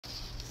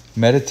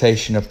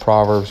Meditation of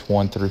Proverbs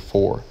 1 through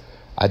 4.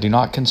 I do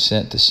not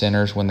consent to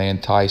sinners when they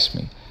entice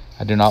me.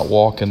 I do not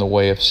walk in the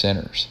way of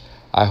sinners.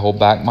 I hold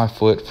back my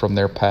foot from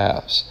their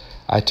paths.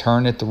 I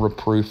turn at the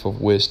reproof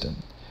of wisdom.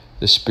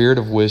 The spirit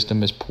of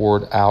wisdom is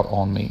poured out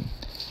on me.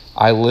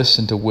 I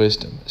listen to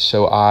wisdom,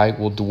 so I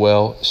will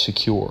dwell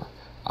secure.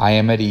 I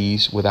am at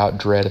ease without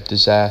dread of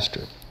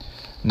disaster.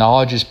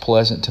 Knowledge is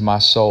pleasant to my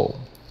soul.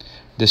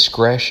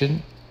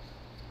 Discretion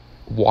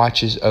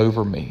watches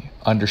over me.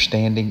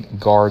 Understanding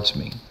guards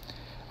me.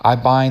 I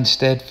bind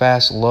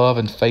steadfast love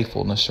and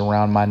faithfulness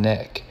around my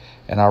neck,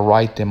 and I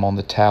write them on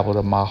the tablet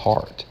of my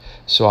heart.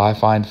 So I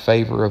find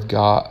favor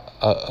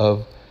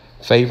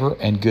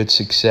and good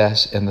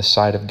success in the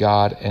sight of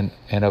God and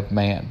of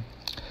man.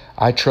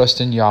 I trust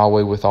in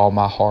Yahweh with all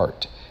my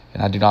heart,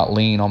 and I do not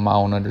lean on my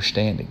own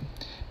understanding.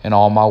 In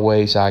all my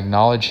ways I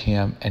acknowledge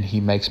him, and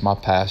he makes my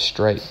path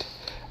straight.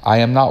 I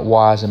am not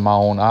wise in my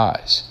own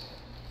eyes.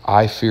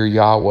 I fear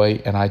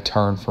Yahweh, and I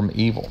turn from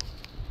evil.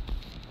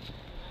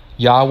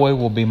 Yahweh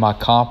will be my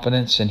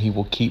confidence, and he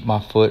will keep my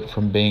foot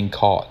from being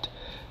caught.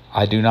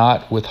 I do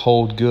not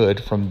withhold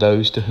good from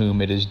those to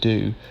whom it is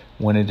due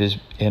when it is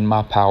in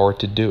my power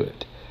to do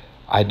it.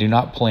 I do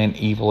not plan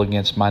evil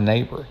against my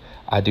neighbor.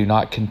 I do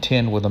not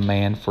contend with a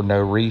man for no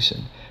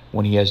reason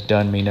when he has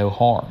done me no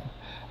harm.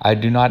 I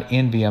do not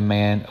envy a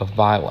man of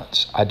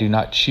violence. I do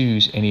not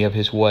choose any of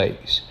his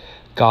ways.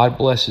 God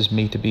blesses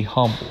me to be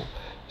humble,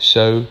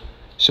 so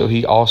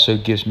he also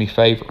gives me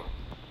favor.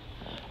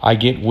 I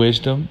get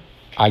wisdom,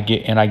 I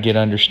get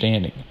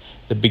understanding.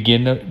 The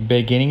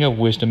beginning of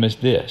wisdom is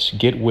this: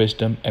 get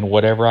wisdom, and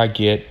whatever I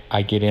get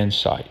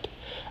insight.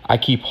 I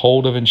keep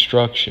hold of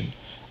instruction.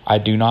 I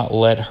do not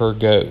let her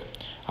go.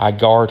 I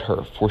guard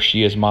her, for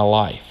she is my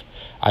life.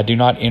 I do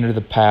not enter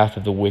the path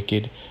of the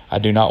wicked. I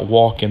do not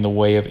walk in the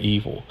way of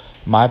evil.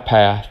 My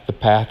path, the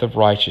path of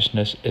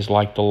righteousness, is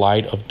like the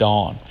light of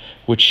dawn,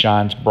 which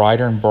shines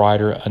brighter and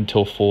brighter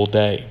until full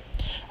day.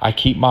 I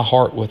keep my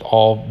heart with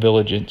all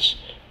diligence,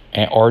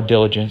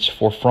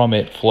 for from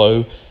it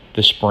flow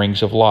the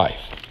springs of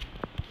life.